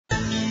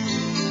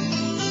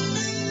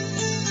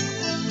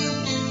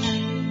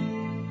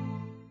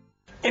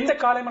இந்த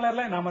காலை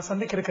மலர்ல நாம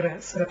சந்திக்க இருக்கிற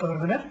சிறப்பு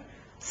விருந்தினர்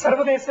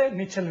சர்வதேச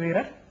நீச்சல்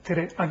வீரர்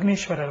திரு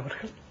அக்னீஸ்வரர்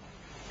அவர்கள்.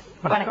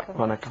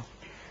 வணக்கம்.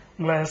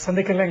 உங்களை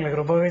சந்திக்கல எங்களுக்கு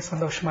ரொம்பவே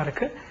சந்தோஷமா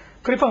இருக்கு.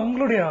 குறிப்பா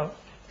உங்களுடைய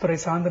துறை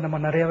சார்ந்து நம்ம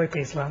நிறையவே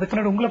பேசலாம். அதுக்கு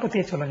முன்னாடி உங்களை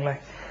பத்தியே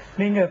சொல்லுங்களேன்.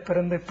 நீங்க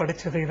பிறந்து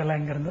படிச்சது இதெல்லாம்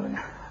எங்க இருந்ததுங்க?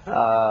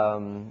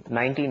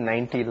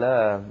 1990ல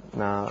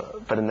நான்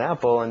பிறந்தேன்.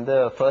 அப்போ வந்து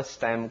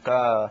ஃபர்ஸ்ட்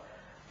டைம்க்கா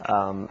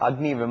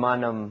அக்னி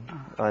விமானம்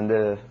வந்து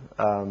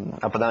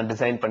அப்பதான்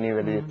டிசைன் பண்ணி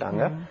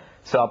வெளியிட்டாங்க.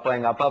 சோ அப்போ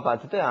எங்க அப்பா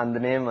பார்த்துட்டு அந்த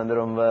நேம் வந்து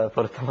ரொம்ப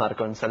பொருத்தமா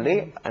இருக்கும்னு சொல்லி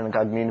எனக்கு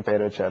அக்னின்னு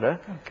பேர் வச்சாரு.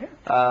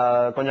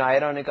 கொஞ்சம்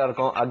ஐரானிக்கா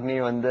இருக்கும், அக்னி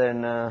வந்து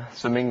என்ன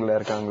ஸ்விம்மிங்ல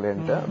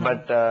இருக்காங்களேன்ட்டு.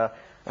 பட்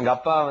எங்க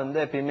அப்பா வந்து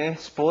எப்பயுமே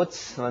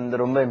ஸ்போர்ட்ஸ் வந்து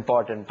ரொம்ப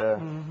இம்பார்ட்டன்ட்,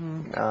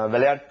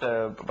 விளையாட்டு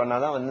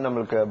பண்ணாதான் வந்து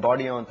நம்மளுக்கு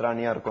பாடியும்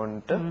திராணியா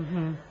இருக்கும்ட்டு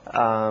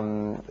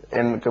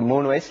எனக்கு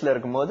 3 வயசுல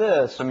இருக்கும்போது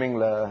ஸ்விம்மிங்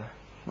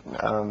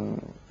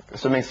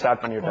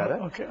ஸ்டார்ட் பண்ணி விட்டாரு.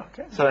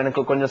 சோ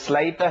எனக்கு கொஞ்சம்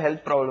ஸ்லைட்டா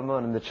ஹெல்த் ப்ராப்ளமும்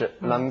இருந்துச்சு,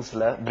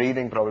 லங்ஸ்ல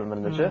பிரீதிங் ப்ராப்ளம்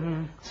இருந்துச்சு.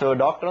 சோ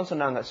டாக்டரும்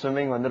சொன்னாங்க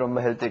ஸ்விம்மிங் வந்து ரொம்ப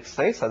ஹெல்த்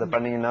எக்ஸசைஸ், அதை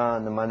பண்ணீங்கன்னா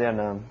அந்த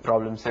மாதிரியான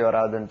ப்ராப்ளம்ஸே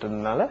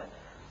வராதுன்றதுனால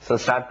சோ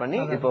ஸ்டார்ட்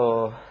பண்ணி இப்போ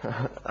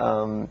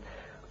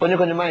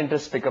கொஞ்சம் கொஞ்சமா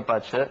இன்ட்ரெஸ்ட் பிக்கப்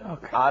ஆச்சு.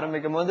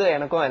 ஆரம்பிக்கும் போது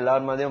எனக்கும்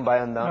எல்லாரும் மாதிரியும்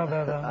பயம் தான்.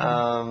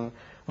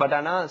 பட்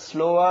ஆனா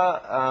ஸ்லோவா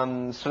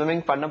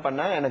ஸ்விம்மிங் பண்ண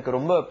பண்ண எனக்கு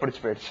ரொம்ப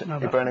பிடிச்சு போயிடுச்சு.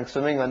 இப்போ எனக்கு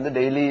ஸ்விம்மிங் வந்து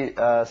டெய்லி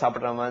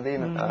சாப்பிடுற மாதிரி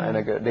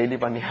எனக்கு டெய்லி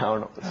பண்ணி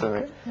ஆகணும்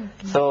ஸ்விம்மிங்.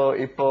 சோ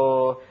இப்போ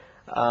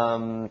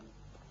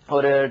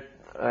ஒரு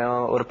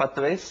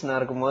 10 வயசு நான்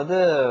இருக்கும்போது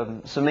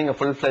ஸ்விம்மிங்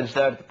ஃபுல்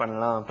ஃபிளெஜ்டா எடுத்து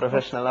பண்ணலாம்,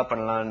 ப்ரொஃபஷனலா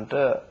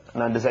பண்ணலாம்னு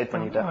நான் டிசைட்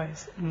பண்ணிட்டேன்.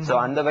 சோ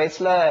அந்த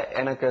வயசுல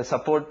எனக்கு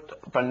சப்போர்ட்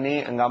பண்ணி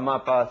எங்க அம்மா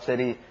அப்பா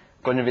சரி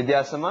கொஞ்சம்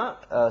வித்தியாசமா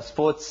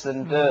ஸ்போர்ட்ஸ்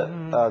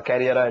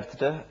கேரியரா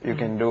எடுத்துட்டு யூ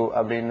கேன் டூ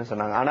அப்படின்னு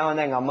சொன்னாங்க. ஆனா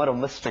வந்து எங்க அம்மா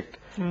ரொம்ப ஸ்ட்ரிக்ட்,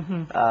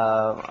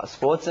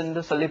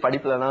 ஸ்போர்ட்ஸ் சொல்லி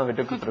படிப்புல எல்லாம்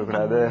விட்டு கொடுத்துட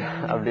கூடாது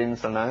அப்படின்னு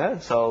சொன்னாங்க.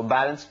 சோ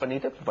பேலன்ஸ்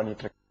பண்ணிட்டு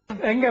இருக்கேன்.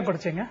 எங்க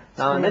படிச்சீங்க?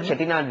 நான் வந்து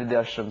செட்டிநாடு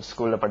வித்யாஸ்ரம்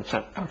ஸ்கூல்ல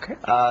படிச்சேன்.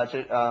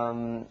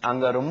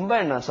 அங்க ரொம்ப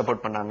என்ன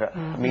சப்போர்ட் பண்ணாங்க.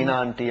 மீனா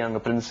ஆண்டி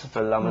அங்க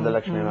பிரின்சிபல்,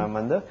 அமிர்தலட்சுமி மேம்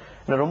வந்து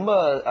ரொம்ப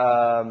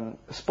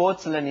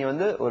ஸ்போர்ட்ஸ்ல நீ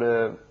வந்து ஒரு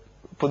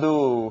புது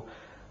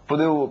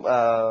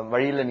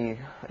வழியில நீ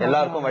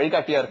எல்லாருக்கும்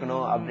வழிகாட்டியா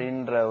இருக்கணும்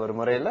அப்படின்ற ஒரு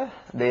முறையில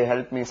தே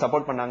ஹெல்ப் மீ,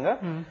 சப்போர்ட் பண்ணாங்க.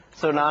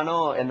 சோ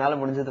நானும் என்னால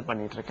முடிஞ்சது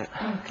பண்ணிட்டு இருக்கேன்.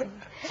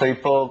 சோ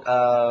இப்போ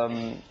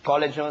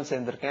காலேஜும்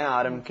சேர்ந்திருக்கேன்,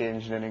 ஆர்எம்கே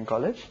இன்ஜினியரிங்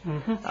காலேஜ்.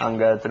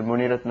 அங்க திரு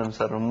முனிரத்னம்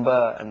சார் ரொம்ப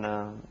என்ன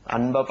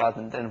அன்பா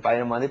பார்த்துட்டு என்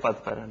பையன் மாதிரி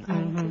பார்த்துப்பாரு.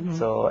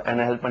 சோ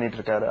என்ன ஹெல்ப் பண்ணிட்டு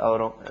இருக்காரு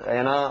அவரும்.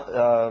 ஏன்னா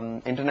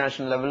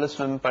இன்டர்நேஷனல் லெவல்ல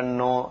ஸ்விம்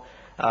பண்ணோம்,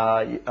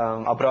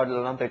 அப்ராட்ல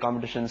எல்லாம் போய்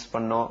காம்படிஷன்ஸ்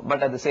பண்ணோம்.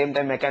 But at the same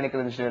time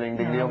mechanical engineering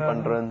டிகிரியும்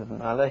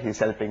பண்றதுனால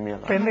ஹீஸ் ஹெல்பிங் மீ.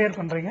 எந்த இயர்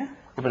பண்றீங்க?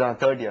 இப்போ நான்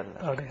 3rd இயர்ல.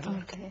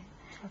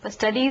 இப்ப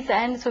ஸ்டடீஸ்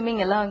அண்ட்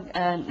ஸ்விம்மிங் எல்லாம்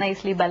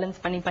நைஸ்லி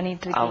பேலன்ஸ்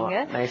பண்ணிட்டு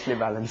இருக்கீங்க. Nicely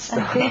balance.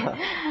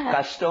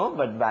 கஷ்டம்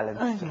பட்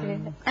பேலன்ஸ்.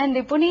 அண்ட்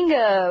இப்போ நீங்க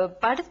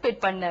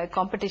பார்ட்டிசிபேட் பண்ண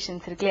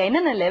காம்படிஷன்ஸ் இருக்குல்ல,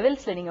 என்னென்ன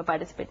லெவல்ஸ்ல நீங்க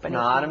பார்ட்டிசிபேட்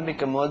பண்ணீங்க? நான்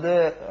ஆரம்பிக்கும் போது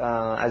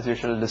as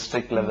usual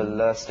டிஸ்ட்ரிக்ட்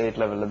லெவல்ல,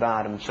 ஸ்டேட் லெவல்ல தான்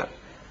ஆரம்பிச்சேன்.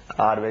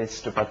 6 வயசு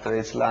to 10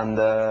 வயசுல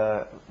அந்த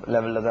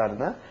லெவல்ல தான்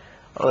இருந்தேன்.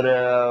 ஒரு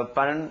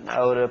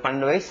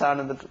 12 வயசு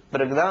ஆனதுக்கு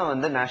பிறகுதான்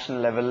வந்து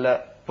நேஷனல் லெவல்ல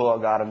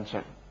போக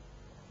ஆரம்பிச்சேன்.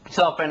 சோ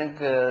அப்ப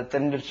எனக்கு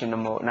தெரிஞ்சிருச்சு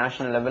நம்ம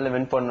நேஷனல் லெவல்ல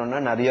வின்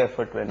பண்ணணும்னா நிறைய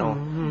எஃபர்ட் வேணும்.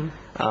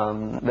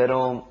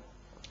 வெறும்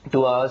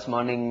 2 hours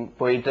மார்னிங்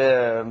போயிட்டு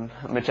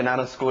மிச்ச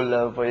நேரம்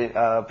ஸ்கூல்ல போய்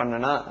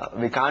பண்ணனா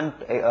வி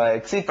கான்ட்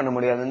எக்ஸீட் பண்ண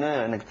முடியாதுன்னு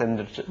எனக்கு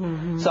தெரிஞ்சிருச்சு.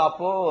 சோ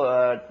அப்போ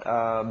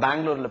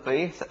பெங்களூர்ல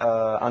போய்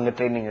அங்க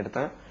ட்ரைனிங்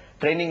எடுத்தேன்.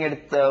 ட்ரைனிங்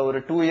எடுத்த ஒரு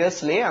 2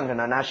 இயர்ஸ்லயே அங்க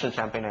நான் நேஷனல்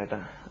சாம்பியன்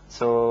ஆயிட்டேன்.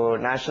 சோ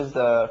நேஷனல்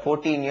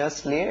 14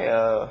 இயர்ஸ்லயே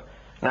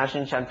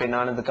நேஷனல் சாம்பியன்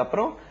ஆனதுக்கு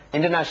அப்புறம்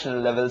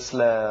இன்டர்நேஷனல்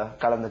லெவல்ஸ்ல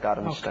கலந்துக்க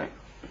ஆரம்பிச்சிட்டேன்.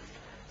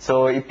 சோ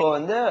இப்போ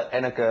வந்து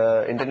எனக்கு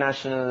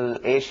இன்டர்நேஷனல்,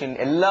 ஏசியன்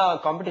எல்லா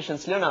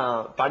காம்படிஷன்ஸ்லயும்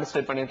நான்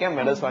பார்ட்டிசிபேட் பண்ணிருக்கேன்,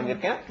 மெடல்ஸ்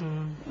வாங்கியிருக்கேன்.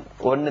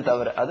 ஒன்னு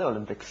தவிர அது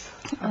ஒலிம்பிக்ஸ்.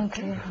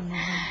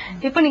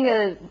 இப்போ நீங்க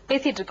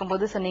பேசிட்டு இருக்கும்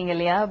போது சொன்னீங்க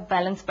இல்லையா,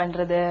 பேலன்ஸ்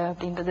பண்றது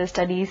அப்படின்றது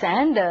ஸ்டடீஸ்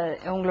அண்ட்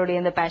உங்களுடைய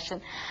இந்த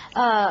பேஷன்,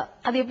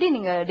 அது எப்படி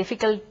நீங்க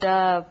டிஃபிகல்ட்டா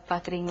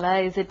பாக்குறீங்களா?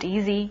 Is it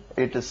easy?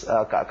 It is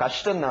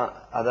கஷ்டம் தான்.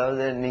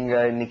 அதாவது நீங்க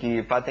இன்னைக்கு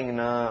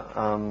பாத்தீங்கன்னா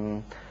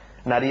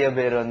நிறைய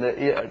பேர் வந்து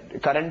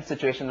கரண்ட்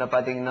சிச்சுவேஷன்ல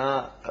பாத்தீங்கன்னா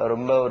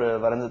ரொம்ப ஒரு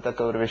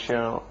வருந்தத்தக்க ஒரு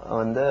விஷயம்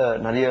வந்து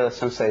நிறைய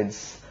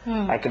சூசைட்ஸ்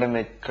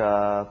அகடமிக்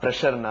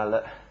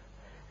பிரஷர்னால.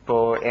 இப்போ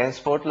என்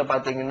ஸ்போர்ட்ல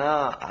பாத்தீங்கன்னா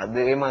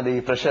அதே மாதிரி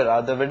பிரஷர்,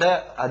 அதை விட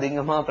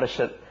அதிகமா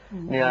பிரஷர்.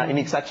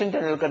 இன்னைக்கு சச்சின்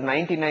டெண்டுல்கர்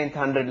 99th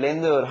 100ல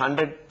இருந்து ஒரு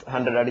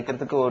 100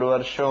 அடிக்கிறதுக்கு 1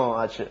 வருஷம்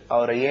ஆச்சு.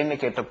 அவரை ஏன்னு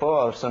கேட்டப்போ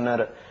அவர்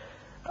சொன்னாரு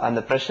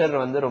அந்த பிரஷர்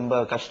வந்து ரொம்ப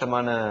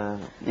கஷ்டமான,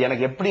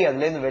 எனக்கு எப்படி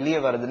அதுல இருந்து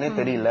வெளியே வர்றதுன்னே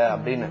தெரியல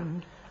அப்படின்னு.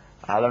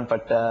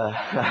 ஆலன்பட்ட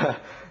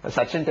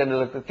சச்சின்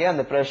டெண்டுல்கருக்கே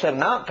அந்த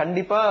பிரஷர்னா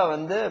கண்டிப்பா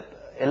வந்து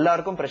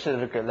எல்லாருக்கும் பிரஷர்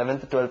இருக்கு.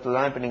 11th 12th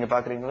தான் இப்ப நீங்க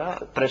பாக்குறீங்களா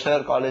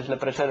பிரஷர், காலேஜ்ல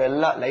பிரஷர்,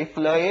 எல்லா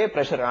லைஃப்லயே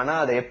பிரஷர். ஆனா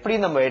அதை எப்படி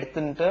நம்ம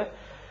எடுத்துட்டு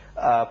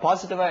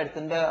பாசிட்டிவா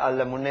எடுத்துட்டு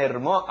அதுல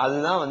முன்னேறமோ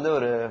அதுதான் வந்து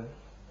ஒரு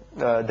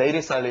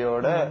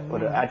தைரியசாலியோட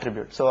ஒரு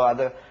ஆட்ரிபியூட்.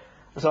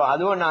 சோ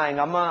அதுவும் நான்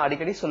எங்க அம்மா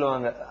அடிக்கடி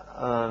சொல்லுவாங்க,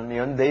 நீ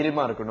வந்து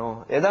தைரியமா இருக்கணும்,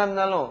 எதா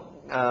இருந்தாலும்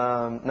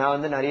நான்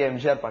வந்து நிறைய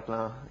எம்ஜிஆர்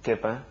பாட்டுலாம்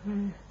கேட்பேன்.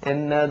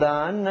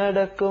 என்னதான்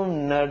நடக்கும்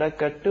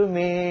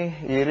நடக்கட்டுமே,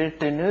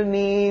 இருட்டுன்னு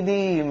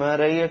நீதி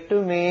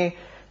மறையட்டுமே,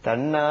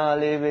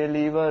 தன்னாலே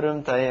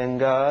வெளிவரும்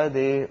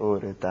தயங்காதே,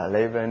 ஒரு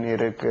தலைவன்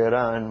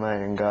இருக்கிறான்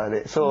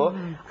மயங்காதே. சோ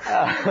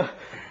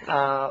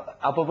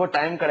அப்பப்போ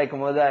டைம்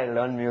கிடைக்கும் போது ஐ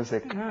லேர்ன்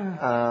மியூசிக்.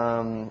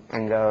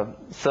 எங்க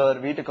சார்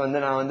வீட்டுக்கு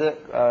வந்து நான் வந்து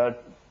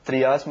 3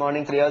 hours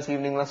morning 3 hours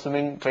ஈவினிங்லாம்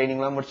swimming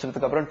training எல்லாம்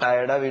முடிச்சதுக்கு அப்புறம்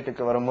டயர்டா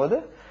வீட்டுக்கு வரும்போது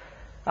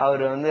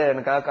அவர் வந்து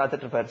எனக்காக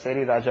காத்துட்டு இருப்பாரு.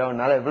 சரி ராஜா,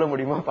 உன்னால எவ்வளவு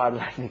முடியுமோ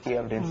பாடலாம் இன்னைக்கு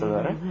அப்படின்னு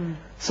சொல்லுவாரு.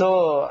 சோ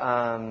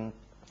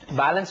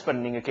பேலன்ஸ் பண்ண,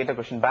 நீங்க கேட்ட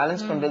கொஸ்டின்,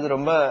 பேலன்ஸ் பண்றது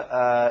ரொம்ப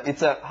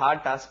இட்ஸ் அ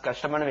ஹார்ட் டாஸ்க்,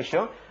 கஷ்டமான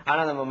விஷயம்.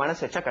 ஆனா நம்ம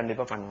மனசு வச்சா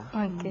கண்டிப்பா பண்ணலாம்.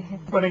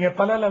 இப்போ நீங்க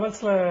பல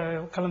லெவல்ஸ்ல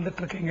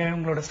கலந்துட்டு இருக்கீங்க,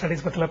 உங்களோட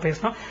ஸ்டடிஸ் பத்தி எல்லாம்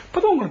பேசணும்.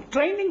 பொதுவாக உங்களுக்கு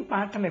ட்ரைனிங்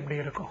பேட்டர்ன் எப்படி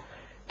இருக்கும்?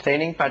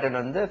 ட்ரைனிங்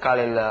பேட்டர்ன் வந்து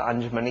காலையில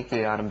 5 மணிக்கு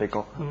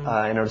ஆரம்பிக்கும்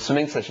என்னோட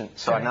ஸ்விம்மிங் செஷன்.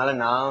 சோ அதனால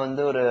நான்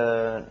வந்து ஒரு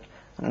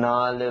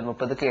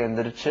 4:30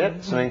 எந்திரிச்சு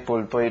ஸ்விம்மிங்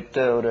பூல்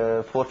போயிட்டு ஒரு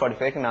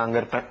 4:45 நான் அங்க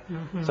இருப்பேன்.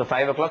 சோ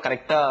 5 o'clock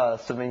கரெக்டா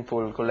ஸ்விம்மிங்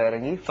பூல்குள்ள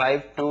இறங்கி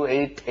 5 to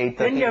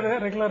 8:30.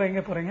 ரெகுலர்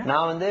எங்க போறீங்க?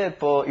 நான் வந்து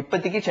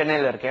இப்போதைக்கு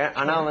சென்னையில இருக்கேன்.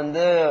 ஆனா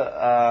வந்து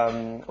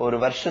ஒரு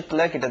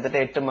வருஷத்துல கிட்டத்தட்ட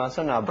 8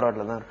 மாசம் நான்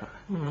அப்ராட்ல தான் இருப்பேன்.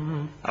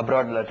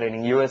 அப்ராட்ல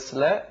ட்ரைனிங்,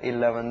 யூஎஸ்ல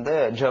இல்ல வந்து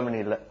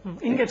ஜெர்மனில.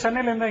 இங்க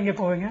சென்னையில இருந்தா எங்க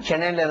போவீங்க?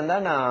 சென்னையில இருந்தா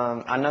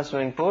நான் அண்ணா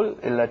ஸ்விமிங் பூல்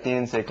இல்ல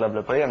டிஎன்சி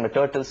கிளப்ல போய் அங்க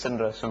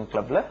டர்ட்டில்ஸ்ன்ற ஸ்விம்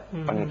கிளப்ல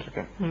பண்ணிட்டு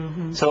இருக்கேன்.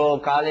 சோ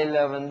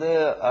காலையில வந்து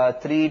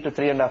 3 to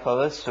 3.5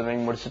 hours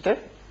ஸ்விமிங் முடிச்சுட்டு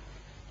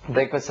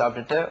பிரேக்ஃபாஸ்ட்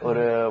சாப்பிட்டுட்டு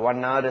ஒரு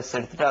 1 hour ரெஸ்ட்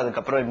எடுத்துட்டு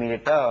அதுக்கப்புறம்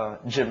இமீடியட்டா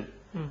ஜிம்,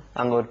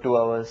 அங்க ஒரு 2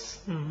 hours.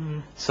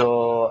 சோ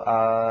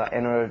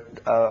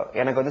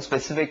எனக்கு வந்து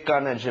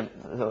ஸ்பெசிபிக்கான ஜிம்,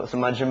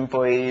 சும்மா ஜிம்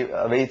போய்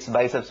வெயிட்ஸ்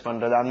பைசெப்ஸ்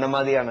பண்றது அந்த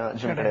மாதிரியான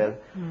ஜிம் கிடையாது.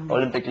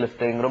 ஒலிம்பிக்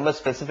லிஃப்டிங், ரொம்ப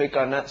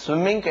ஸ்பெசிபிக்கான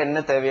ஸ்விம்மிங்க்கு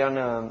என்ன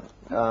தேவையான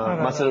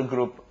மசில்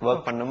குரூப்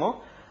ஒர்க் பண்ணுமோ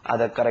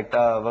அதை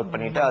கரெக்டா ஒர்க்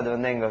பண்ணிட்டு, அது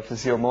வந்து எங்க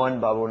பிசியோ மோகன்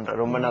பாபுன்ற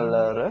ரொம்ப நல்ல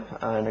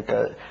எனக்கு,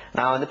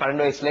 நான் வந்து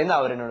 12 வயசுல இருந்து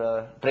அவர் என்னோட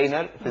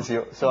ட்ரெயினர்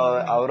பிசியோ. சோ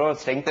அவரும்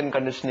ஸ்ட்ரெங்த் அண்ட்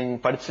கண்டிஷனிங்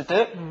படிச்சுட்டு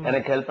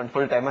எனக்கு ஹெல்ப்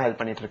ஃபுல் டைமா ஹெல்ப்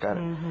பண்ணிட்டு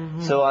இருக்காரு.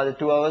 சோ அது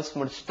 2 hours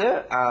முடிச்சுட்டு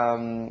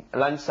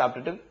லஞ்ச்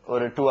சாப்பிட்டுட்டு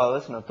ஒரு 2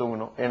 hours நான்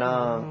தூங்கணும். ஏன்னா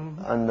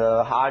அந்த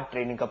ஹார்ட்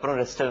ட்ரைனிங் அப்புறம்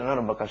ரெஸ்ட் எடுனா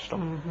ரொம்ப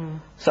கஷ்டம்.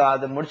 சோ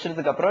அது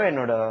முடிச்சதுக்கு அப்புறம்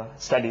என்னோட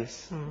ஸ்டடிஸ்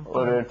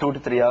ஒரு 2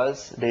 to 3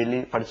 hours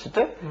டெய்லி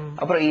படிச்சுட்டு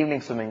அப்புறம்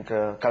ஈவினிங்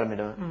ஸ்விம்மிங்க்கு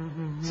கிளம்பிடுவேன்.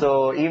 சோ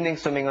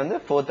ஈவினிங் ஸ்விம்மிங் வந்து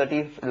 4:30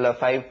 இல்ல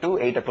 5 to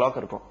 8 o'clock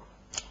இருக்கும்.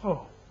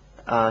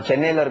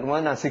 சென்னையில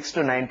இருக்கும்போது நான் 6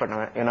 to 9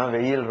 பண்ணுவேன், ஏன்னா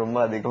வெயில் ரொம்ப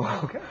அதிகம்.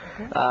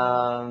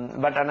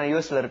 பட் ஆனா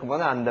யூஎஸ்ல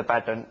இருக்கும்போது அந்த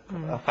பேட்டர்ன்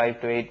 5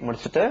 to 8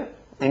 முடிச்சுட்டு,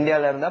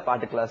 இந்தியால இருந்தா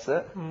பாட்டு கிளாஸ்,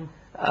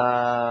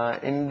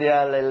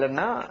 இந்தியால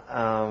இல்லைன்னா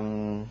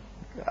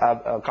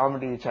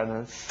காமெடி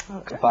சேனல்ஸ்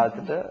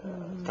பார்த்துட்டு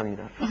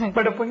பண்ணிடுவேன்.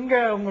 பட் இப்ப இங்க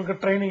உங்களுக்கு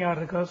ட்ரைனிங்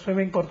யார் இருக்கா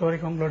ஸ்விமிங் பொறுத்த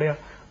வரைக்கும்? உங்களுடைய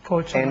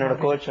கோச்? என்னோட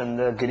கோச்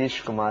வந்து கிரீஷ்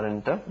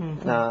குமார்ன்ட்டு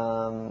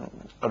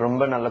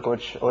ரொம்ப நல்ல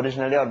கோச்.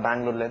 ஒரிஜினலி அவர்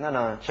பெங்களூர்ல இருந்தா,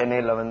 நான்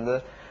சென்னையில வந்து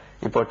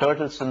இப்போ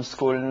டர்ட்டில் ஸ்விம்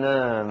ஸ்கூல்னு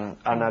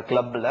ஆன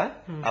கிளப்ல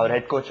அவர்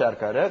ஹெட் கோச்சா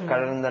இருக்காரு.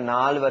 கடந்த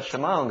 4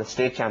 வருஷமா அவங்க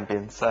ஸ்டேட்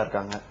சாம்பியன்ஸா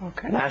இருக்காங்க,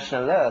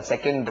 நேஷனல்ல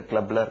 2nd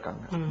கிளப்ல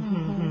இருக்காங்க.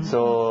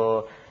 சோ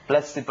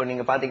பிளஸ் இப்போ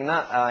நீங்க பாத்தீங்கன்னா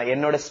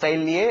என்னோட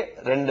ஸ்டைல்லயே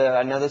 2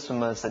 அனதர்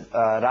ஸ்விம்மர்ஸ்,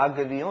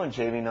 ராகவியும்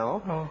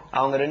ஜெய்வினாவும்,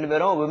 அவங்க 2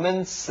 பேரும்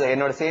விமென்ஸ்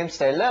என்னோட சேம்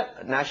ஸ்டைல்ல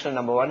நேஷனல்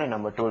நம்பர் 1 and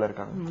நம்பர் 2ல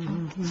இருக்காங்க.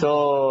 சோ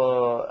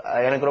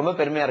எனக்கு ரொம்ப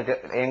பெருமையா இருக்கு,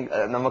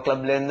 நம்ம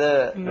கிளப்ல இருந்து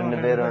 2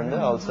 பேர் வந்து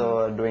ஆல்சோ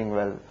டூயிங்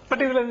வெல்.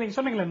 பட் இதுல நீங்க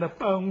சொன்னீங்களா இந்த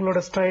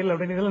உங்களோட ஸ்டைல்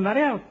அப்படின்னு, இதுல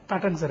நிறைய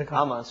பேட்டர்ன்ஸ் இருக்கு.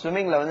 ஆமா,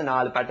 ஸ்விம்மிங்ல வந்து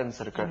 4 பேட்டர்ன்ஸ்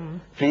இருக்கு.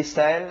 Free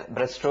style,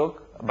 breast stroke,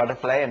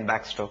 butterfly and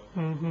back stroke.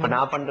 இப்ப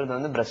நான் பண்றது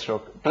வந்து breast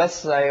stroke. Plus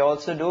I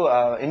also do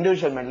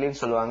individual மெட்லின்னு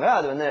சொல்லுவாங்க,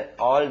 அது வந்து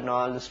ஆல்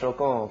 4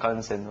 ஸ்ட்ரோக்கும்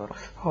கலந்து சேர்ந்து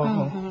வரும்.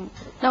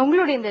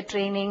 உங்களுடைய இந்த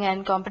ட்ரைனிங்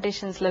அண்ட்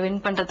காம்படிஷன்ஸ்ல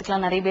வின்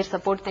பண்றதுக்குலாம் நிறைய பேர்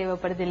சப்போர்ட்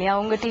தேவைப்படுது இல்லையா?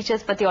 உங்க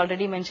டீச்சர்ஸ் பத்தி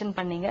ஆல்ரெடி மென்ஷன்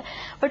பண்ணீங்க.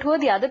 But who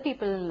the other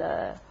people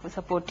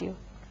support you?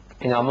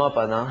 எங்க அம்மா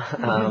அப்பா தான்,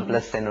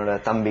 பிளஸ் என்னோட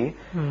தம்பி.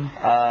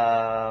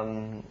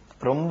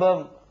 ரொம்ப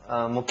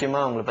முக்கியமா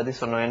அவங்களை பத்தி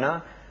சொன்னோம்னா,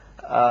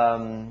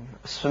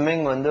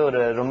 ஸ்விம்மிங் வந்து ஒரு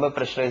ரொம்ப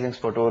ப்ரெஷரைசிங்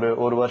ஸ்போர்ட்.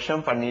 ஒரு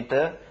வருஷம் பண்ணிட்டு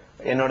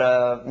என்னோட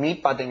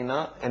மீட் பாத்தீங்கன்னா,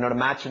 என்னோட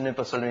மேட்ச்னு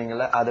இப்ப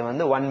சொல்லுவீங்கல்ல, அது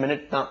வந்து 1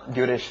 minute தான்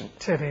டியூரேஷன்.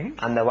 சரி,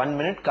 அந்த 1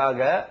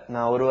 minuteக்காக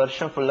நான் ஒரு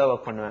வருஷம் ஃபுல்லா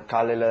ஒர்க் பண்ணுவேன்.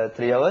 காலையில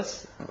 3 hours,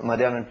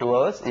 மதியானம் 2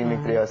 hours,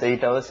 evening 3 hours,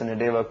 8 hours in a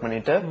day work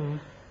பண்ணிட்டு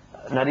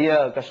நிறைய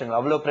கஷ்டங்கள்.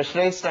 அவ்வளவு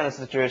ப்ரெஷரைஸ்டான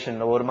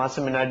சிச்சுவேஷன்ல ஒரு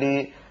மாசம் முன்னாடி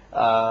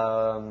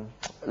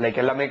லைக்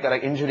எல்லாமே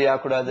இன்ஜுரி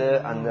ஆகக்கூடாது,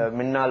 அந்த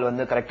மின்னால்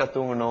வந்து கரெக்டா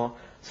தூங்கணும்.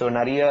 சோ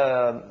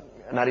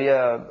நிறைய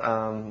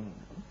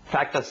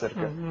ஃபேக்டர்ஸ்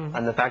இருக்கு.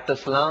 அந்த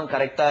ஃபேக்டர்ஸ் எல்லாம்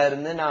கரெக்டா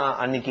இருந்து நான்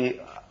அன்னைக்கு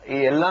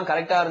எல்லாம்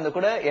கரெக்டா இருந்து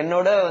கூட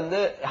என்னோட வந்து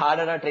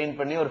ஹார்டரா ட்ரெயின்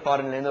பண்ணி ஒரு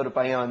ஃபாரின்ல இருந்து ஒரு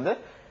பையன் வந்து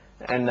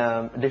என்ன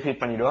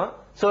டிஃபீட் பண்ணிடுவான்.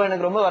 சோ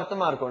எனக்கு ரொம்ப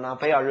வருத்தமா இருக்கும்,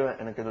 நான் போய் அழுவேன்,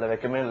 எனக்கு இதுல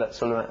வைக்கமே இல்ல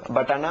சொல்லுவேன்.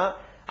 பட் ஆனா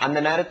அந்த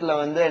நேரத்துல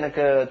வந்து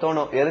எனக்கு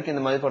தோணும், எதுக்கு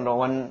இந்த மாதிரி பண்றோம்,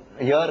 1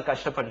 year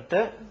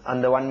கஷ்டப்பட்டுட்டு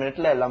அந்த 1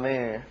 minuteல எல்லாமே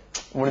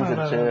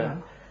முடிஞ்சிருச்சு.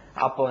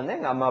 அப்போ வந்து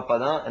எங்க அம்மா அப்பா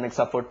தான் எனக்கு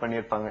சப்போர்ட்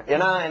பண்ணிருப்பாங்க.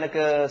 ஏன்னா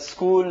எனக்கு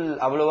ஸ்கூல்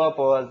அவ்வளவா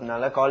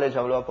போகாததுனால, காலேஜ்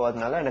அவ்வளவா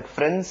போகாததுனால எனக்கு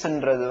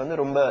ஃப்ரெண்ட்ஸ்ன்றது வந்து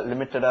ரொம்ப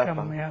லிமிட்டடா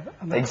இருப்பாங்க.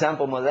 எக்ஸாம்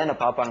போகும்போது தான் என்ன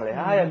பாப்பாங்களே,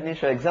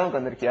 அக்னிஷ் எக்ஸாம்க்கு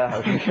வந்திருக்கியா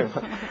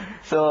அப்படின்னு.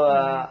 சோ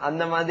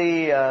அந்த மாதிரி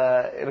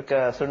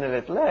இருக்க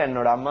சூழ்நிலையத்துல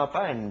என்னோட அம்மா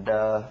அப்பா அண்ட்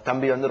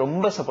தம்பி வந்து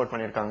ரொம்ப சப்போர்ட்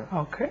பண்ணிருக்காங்க.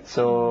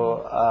 சோ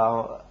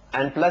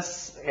அண்ட் பிளஸ்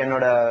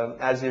என்னோட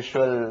ஆஸ்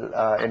யூஷுவல்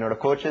என்னோட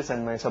coaches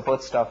and my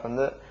support staff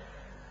வந்து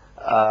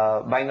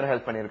பயங்கர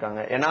ஹெல்ப்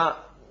பண்ணிருக்காங்க. ஏன்னா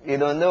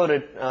இது வந்து ஒரு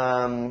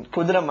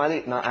குதிரை மாதிரி,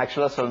 நான்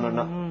ஆக்சுவலா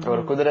சொல்லணும்னா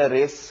ஒரு குதிரை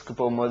ரேஸ்க்கு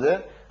போகும்போது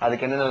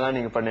அதுக்கு என்னென்னலாம்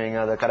நீங்க பண்ணுவீங்க,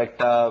 அதை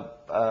கரெக்டா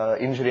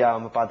இன்ஜுரி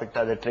ஆகாம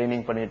பாத்துக்கிட்டு அதை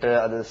ட்ரைனிங் பண்ணிட்டு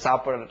அது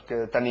சாப்பிடறதுக்கு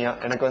தனியா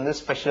எனக்கு வந்து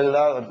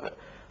ஸ்பெஷலா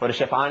ஒரு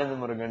ஷெஃப்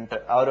ஆனந்த் முருகன்ட்டு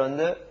அவர்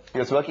வந்து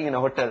ஒர்க்கிங்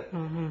இன் ஹோட்டல்,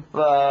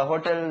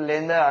 ஹோட்டல்ல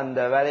இருந்து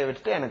அந்த வேலையை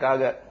விட்டுட்டு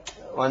எனக்காக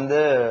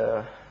வந்து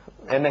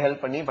என்ன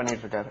ஹெல்ப்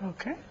பண்ணிட்டு இருக்காரு.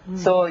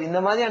 சோ இந்த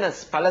மாதிரியான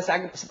பல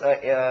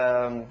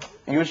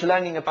யூஸ்வலா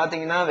நீங்க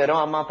பாத்தீங்கன்னா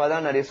வெறும் அம்மா அப்பா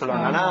தான் நிறைய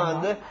சொல்லுவாங்க. ஆனா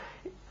வந்து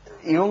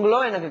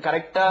இவங்களும் எனக்கு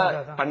கரெக்டா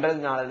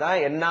பண்றதுனாலதான்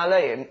என்னால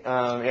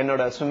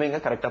என்னோட ஸ்விம்மிங்க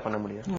கரெக்டா பண்ண முடியும்.